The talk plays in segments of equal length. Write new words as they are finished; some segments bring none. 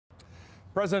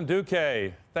President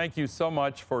Duque, thank you so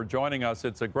much for joining us.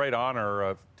 It's a great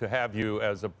honor to have you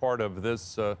as a part of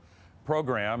this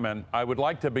program. And I would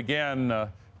like to begin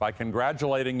by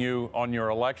congratulating you on your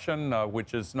election,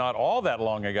 which is not all that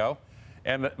long ago.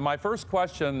 And my first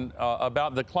question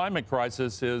about the climate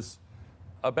crisis is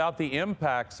about the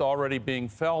impacts already being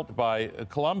felt by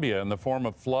Colombia in the form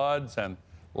of floods and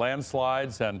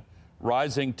landslides and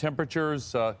rising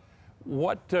temperatures.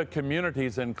 What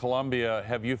communities in Colombia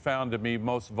have you found to be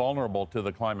most vulnerable to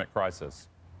the climate crisis?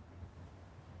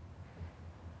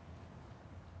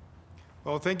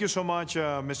 Well, thank you so much,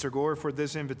 Mr. Gore, for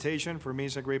this invitation. For me,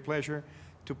 it's a great pleasure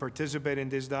to participate in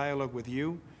this dialogue with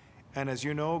you. And as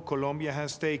you know, Colombia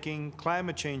has taken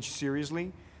climate change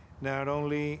seriously, not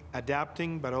only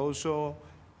adapting, but also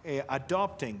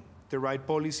adopting the right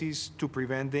policies to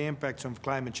prevent the impacts of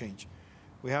climate change.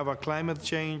 We have a climate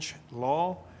change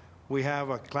law, we have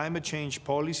a climate change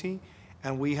policy,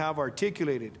 and we have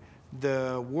articulated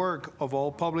the work of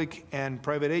all public and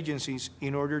private agencies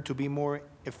in order to be more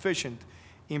efficient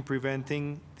in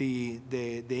preventing the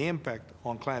impact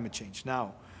on climate change.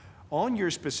 Now, on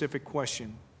your specific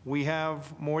question, we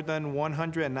have more than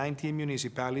 119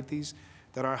 municipalities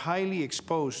that are highly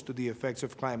exposed to the effects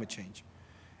of climate change.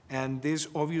 And this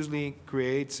obviously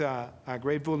creates a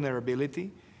great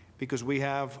vulnerability because we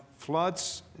have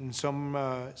floods in some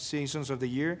seasons of the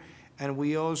year, and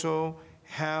we also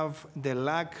have the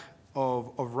lack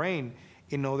of rain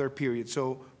in other periods.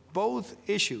 So both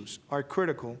issues are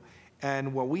critical,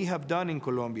 and what we have done in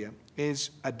Colombia is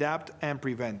adapt and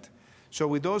prevent. So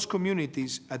with those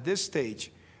communities at this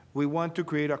stage, we want to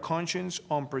create a conscience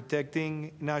on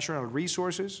protecting national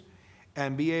resources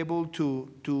and be able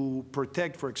to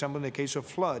protect, for example, in the case of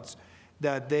floods,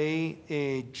 that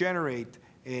they generate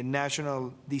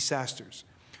national disasters.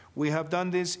 We have done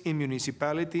this in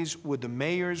municipalities with the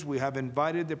mayors. We have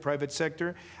invited the private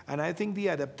sector. And I think the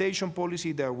adaptation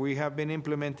policy that we have been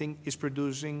implementing is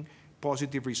producing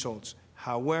positive results.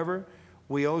 However,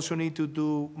 we also need to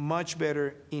do much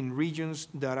better in regions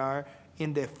that are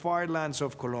in the far lands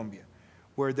of Colombia,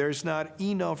 where there's not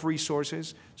enough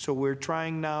resources. So we're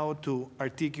trying now to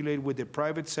articulate with the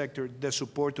private sector the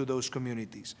support to those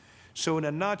communities. So in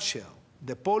a nutshell,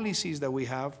 the policies that we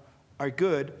have are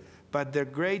good, but the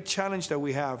great challenge that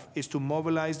we have is to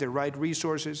mobilize the right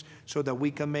resources so that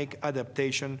we can make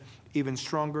adaptation even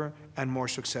stronger and more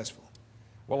successful.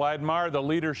 Well, I admire the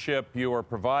leadership you are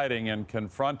providing in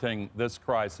confronting this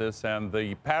crisis, and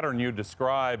the pattern you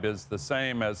describe is the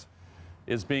same as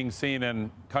is being seen in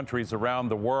countries around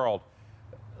the world.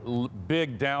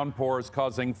 Big downpours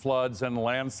causing floods and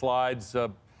landslides,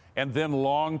 and then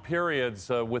long periods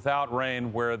without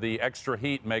rain where the extra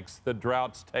heat makes the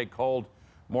droughts take hold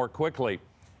more quickly.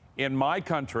 In my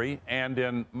country and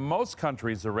in most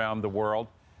countries around the world,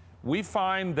 we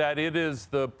find that it is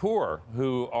the poor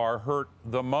who are hurt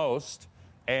the most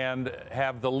and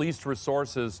have the least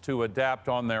resources to adapt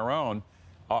on their own.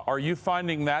 Are you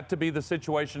finding that to be the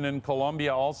situation in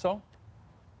Colombia also?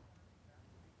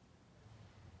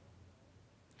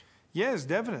 Yes,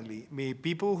 definitely. I mean,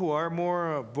 people who are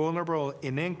more vulnerable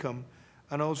in income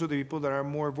and also the people that are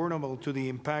more vulnerable to the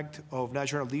impact of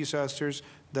natural disasters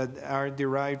that are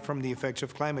derived from the effects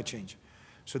of climate change.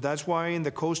 So that's why in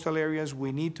the coastal areas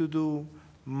we need to do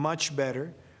much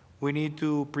better. We need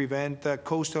to prevent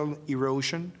coastal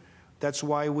erosion. That's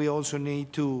why we also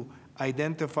need to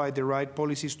identify the right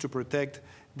policies to protect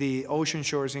the ocean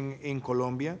shores in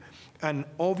Colombia, and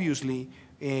obviously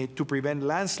to prevent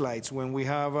landslides when we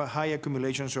have high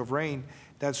accumulations of rain.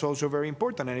 That's also very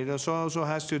important, and it also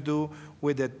has to do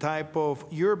with the type of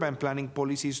urban planning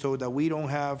policies so that we don't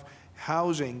have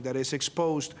housing that is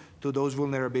exposed to those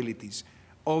vulnerabilities.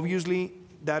 Obviously,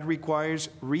 that requires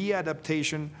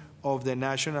readaptation of the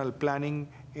national planning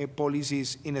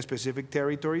policies in specific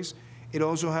territories. It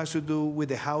also has to do with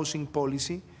the housing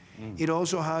policy. It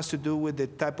also has to do with the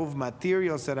type of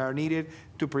materials that are needed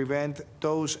to prevent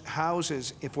those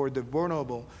houses for the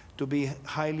vulnerable to be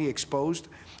highly exposed.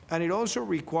 And it also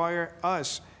requires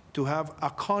us to have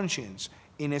a conscience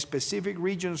in specific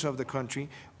regions of the country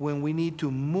when we need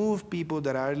to move people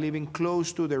that are living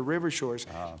close to the river shores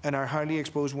and are highly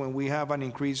exposed when we have an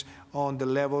increase on the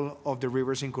level of the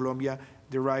rivers in Colombia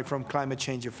derived from climate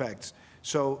change effects.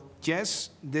 So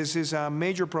yes, this is a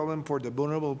major problem for the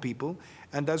vulnerable people,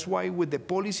 and that's why with the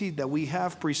policy that we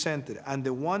have presented and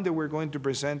the one that we're going to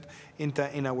present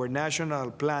in our national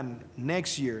plan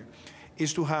next year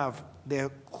is to have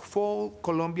the full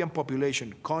Colombian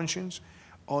population conscious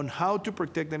on how to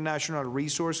protect the national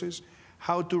resources,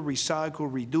 how to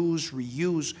recycle, reduce,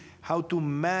 reuse, how to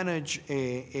manage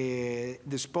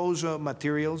disposal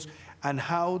materials, and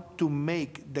how to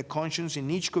make the conscience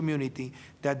in each community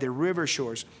that the river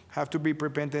shores have to be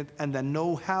prevented and that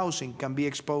no housing can be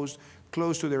exposed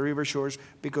close to the river shores,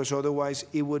 because otherwise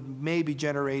it would maybe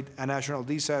generate a national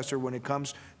disaster when it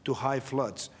comes to high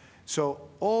floods. So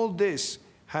all this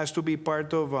has to be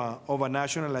part of a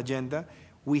national agenda.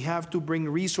 We have to bring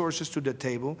resources to the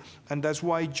table, and that's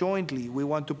why jointly we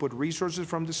want to put resources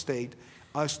from the state,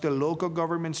 ask the local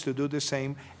governments to do the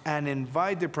same, and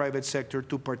invite the private sector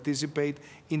to participate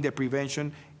in the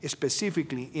prevention,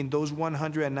 specifically in those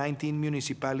 119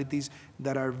 municipalities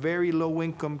that are very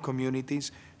low-income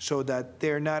communities, so that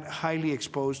they're not highly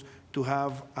exposed to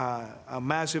have a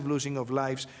massive losing of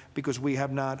lives because we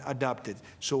have not adapted.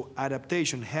 So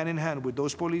adaptation, hand in hand with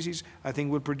those policies, I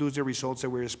think will produce the results that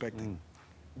we're expecting.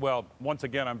 Well, once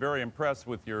again, I'm very impressed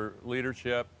with your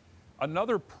leadership.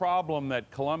 Another problem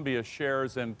that Colombia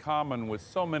shares in common with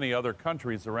so many other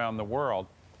countries around the world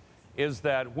is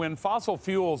that when fossil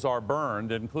fuels are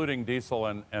burned, including diesel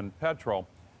and petrol,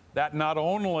 that not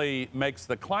only makes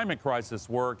the climate crisis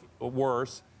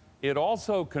worse, it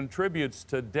also contributes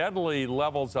to deadly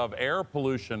levels of air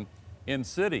pollution in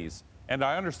cities. And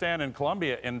I understand in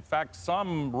Colombia, in fact,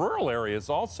 some rural areas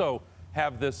also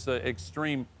have this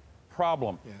extreme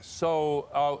problem. Yes.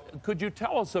 So could you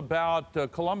tell us about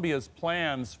Colombia's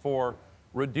plans for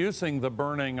reducing the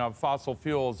burning of fossil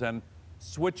fuels and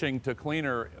switching to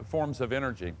cleaner forms of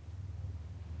energy?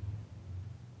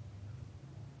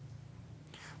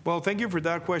 Well, thank you for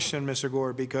that question, Mr.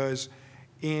 Gore, because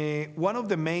one of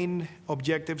the main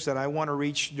objectives that I want to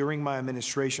reach during my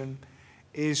administration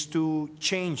is to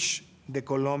change the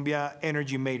Colombia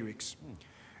energy matrix.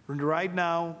 Right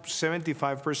now,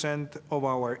 75% of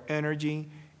our energy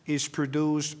is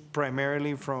produced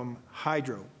primarily from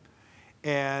hydro.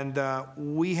 And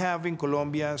we have in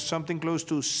Colombia something close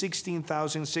to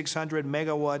 16,600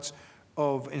 megawatts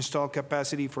of installed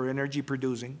capacity for energy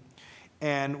producing.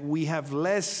 And we have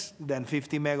less than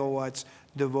 50 megawatts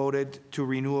devoted to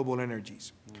renewable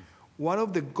energies. One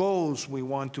of the goals we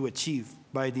want to achieve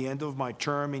by the end of my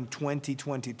term in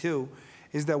 2022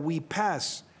 is that we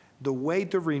pass the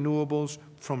weight of renewables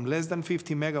from less than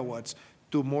 50 megawatts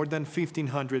to more than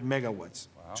 1,500 megawatts.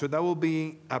 Wow. So that will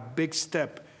be a big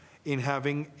step in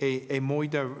having a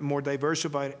more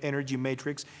diversified energy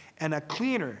matrix and a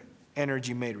cleaner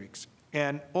energy matrix.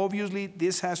 And obviously,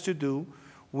 this has to do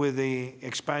with the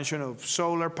expansion of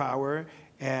solar power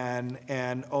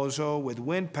and also with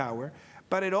wind power,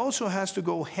 but it also has to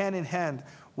go hand in hand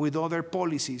with other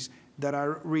policies that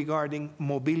are regarding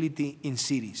mobility in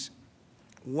cities.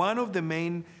 One of the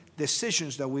main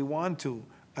decisions that we want to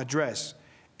address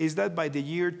is that by the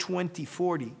year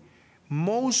 2040,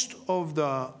 most of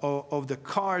the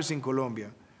cars in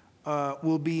Colombia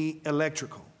will be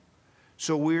electrical.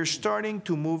 So we're starting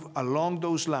to move along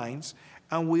those lines,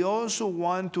 and we also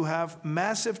want to have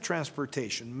massive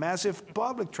transportation, massive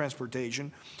public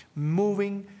transportation,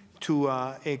 moving to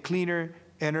a cleaner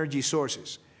energy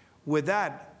sources. With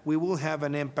that, we will have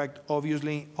an impact,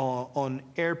 obviously, on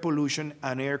air pollution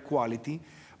and air quality,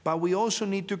 but we also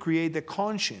need to create the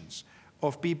conscience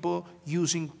of people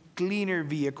using cleaner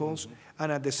vehicles,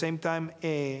 and at the same time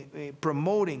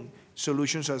promoting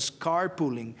solutions as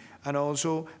carpooling, and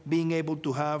also being able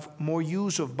to have more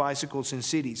use of bicycles in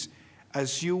cities.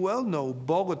 As you well know,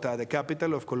 Bogota, the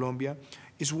capital of Colombia,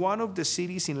 is one of the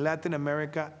cities in Latin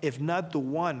America, if not the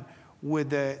one, with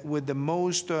the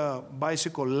most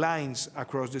bicycle lines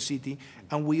across the city.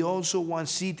 And we also want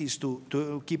cities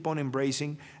to keep on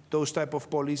embracing those type of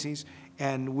policies.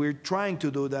 And we're trying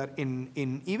to do that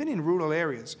even in rural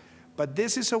areas. But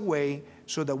this is a way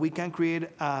so that we can create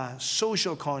a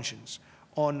social conscience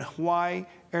on why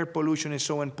air pollution is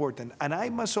so important. And I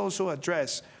must also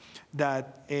address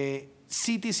that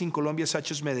cities in Colombia,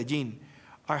 such as Medellin,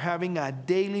 are having a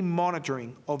daily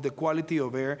monitoring of the quality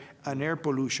of air and air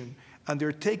pollution. And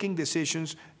they're taking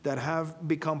decisions that have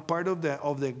become part of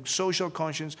the social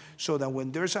conscience, so that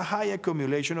when there's a high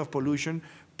accumulation of pollution,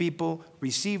 people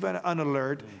receive an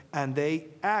alert and they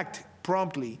act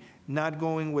promptly, not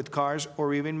going with cars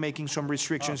or even making some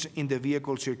restrictions in the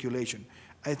vehicle circulation.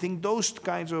 I think those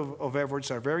kinds of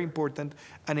efforts are very important,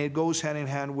 and it goes hand in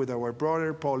hand with our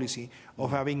broader policy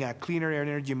of having a cleaner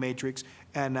energy matrix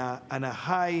and a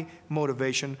high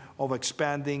motivation of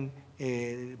expanding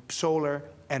solar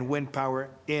and wind power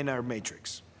in our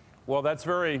matrix. Well, that's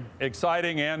very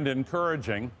exciting and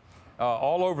encouraging.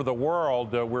 All over the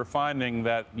world, we're finding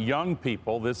that young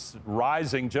people, this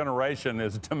rising generation,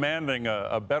 is demanding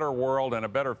a better world and a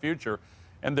better future.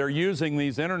 And they're using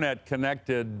these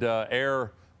internet-connected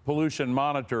air pollution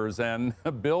monitors and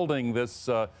building this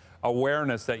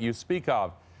awareness that you speak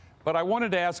of. But I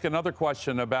wanted to ask another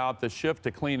question about the shift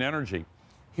to clean energy.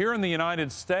 Here in the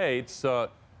United States,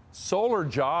 solar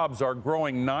jobs are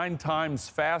growing 9 times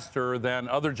faster than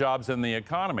other jobs in the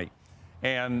economy.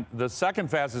 And the second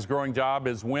fastest growing job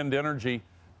is wind energy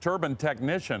turbine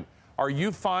technician. Are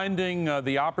you finding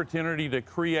the opportunity to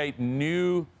create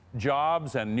new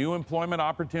jobs and new employment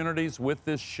opportunities with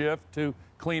this shift to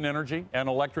clean energy and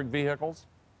electric vehicles?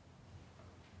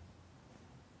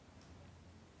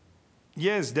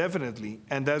 Yes, definitely.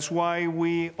 And that's why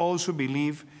we also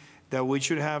believe that we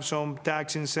should have some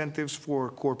tax incentives for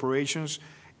corporations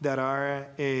that are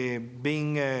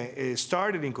being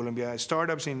started in Colombia.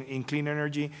 Startups in clean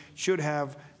energy should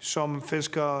have some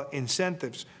fiscal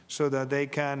incentives so that they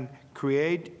can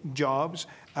create jobs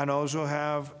and also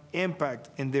have impact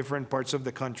in different parts of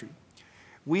the country.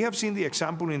 We have seen the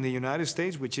example in the United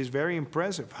States, which is very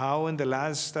impressive, how in the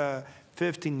last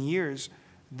 15 years,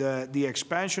 the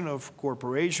expansion of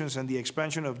corporations and the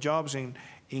expansion of jobs in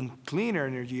clean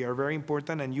energy are very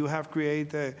important, and you have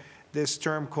created this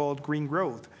term called green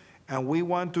growth. And we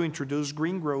want to introduce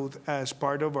green growth as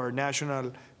part of our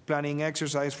national planning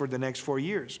exercise for the next 4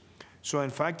 years. So in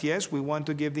fact, yes, we want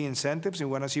to give the incentives, and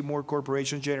we want to see more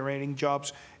corporations generating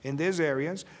jobs in these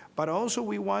areas, but also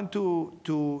we want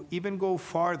to even go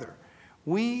farther.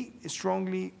 We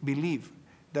strongly believe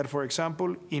that, for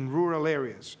example, in rural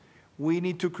areas, we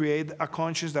need to create a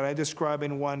conscience that I describe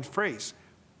in one phrase: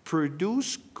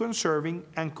 produce conserving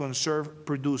and conserve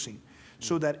producing,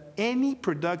 so that any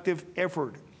productive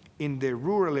effort in the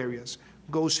rural areas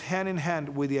goes hand in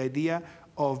hand with the idea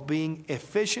of being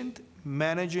efficient,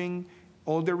 managing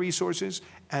all the resources,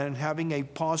 and having a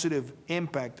positive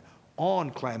impact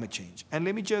on climate change. And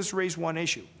let me just raise one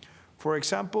issue. For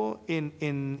example,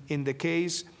 in the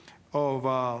case of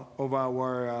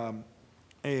our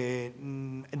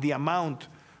the amount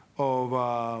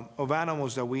of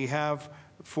animals that we have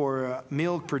for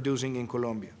milk producing in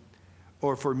Colombia,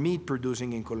 or for meat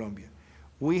producing in Colombia.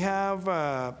 We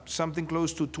have something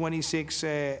close to 26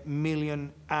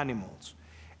 million animals,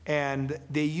 and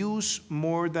they use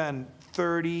more than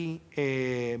 30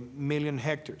 million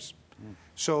hectares.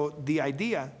 So the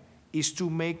idea is to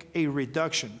make a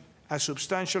reduction, a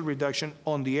substantial reduction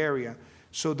on the area,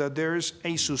 so that there's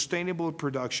a sustainable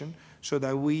production, so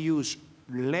that we use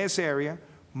less area,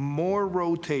 more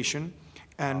rotation,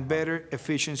 and better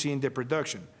efficiency in the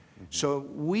production. So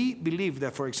we believe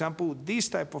that, for example, these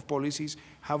type of policies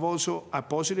have also a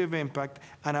positive impact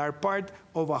and are part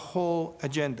of a whole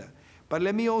agenda. But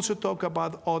let me also talk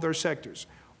about other sectors.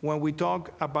 When we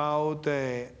talk about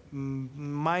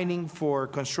mining for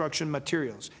construction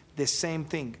materials, the same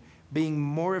thing, being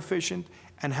more efficient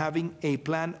and having a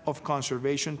plan of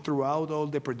conservation throughout all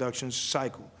the production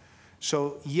cycle.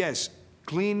 So yes,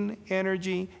 clean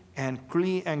energy and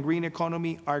green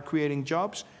economy are creating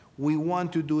jobs. We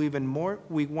want to do even more.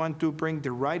 We want to bring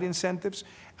the right incentives,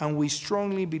 and we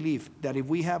strongly believe that if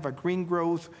we have a green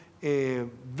growth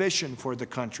vision for the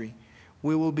country,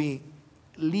 we will be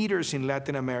leaders in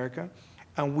Latin America,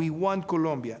 and we want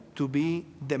Colombia to be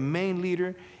the main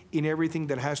leader in everything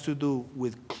that has to do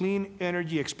with clean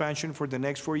energy expansion for the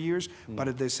next 4 years, but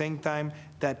at the same time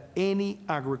that any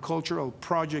agricultural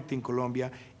project in Colombia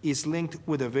is linked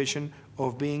with a vision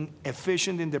of being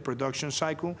efficient in the production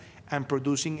cycle and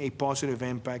producing a positive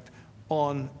impact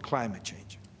on climate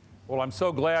change. Well, I'm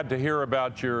so glad to hear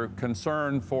about your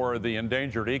concern for the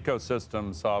endangered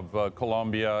ecosystems of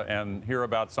Colombia and hear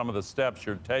about some of the steps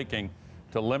you're taking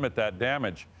to limit that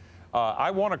damage.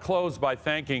 I want to close by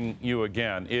thanking you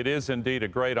again. It is indeed a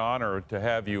great honor to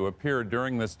have you appear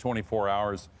during this 24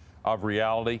 hours of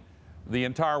reality. The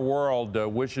entire world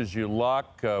wishes you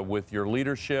luck with your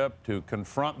leadership to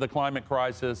confront the climate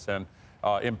crisis and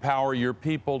empower your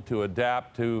people to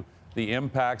adapt to the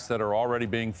impacts that are already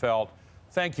being felt.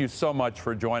 Thank you so much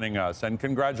for joining us, and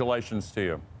congratulations to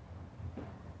you.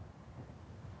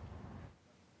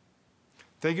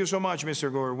 Thank you so much,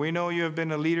 Mr. Gore. We know you have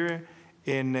been a leader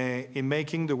in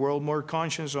making the world more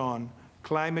conscious on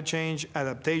climate change,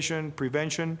 adaptation,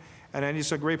 prevention, and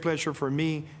it's a great pleasure for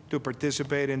me to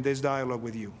participate in this dialogue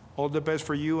with you. All the best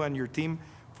for you and your team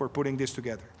for putting this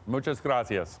together. Muchas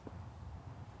gracias.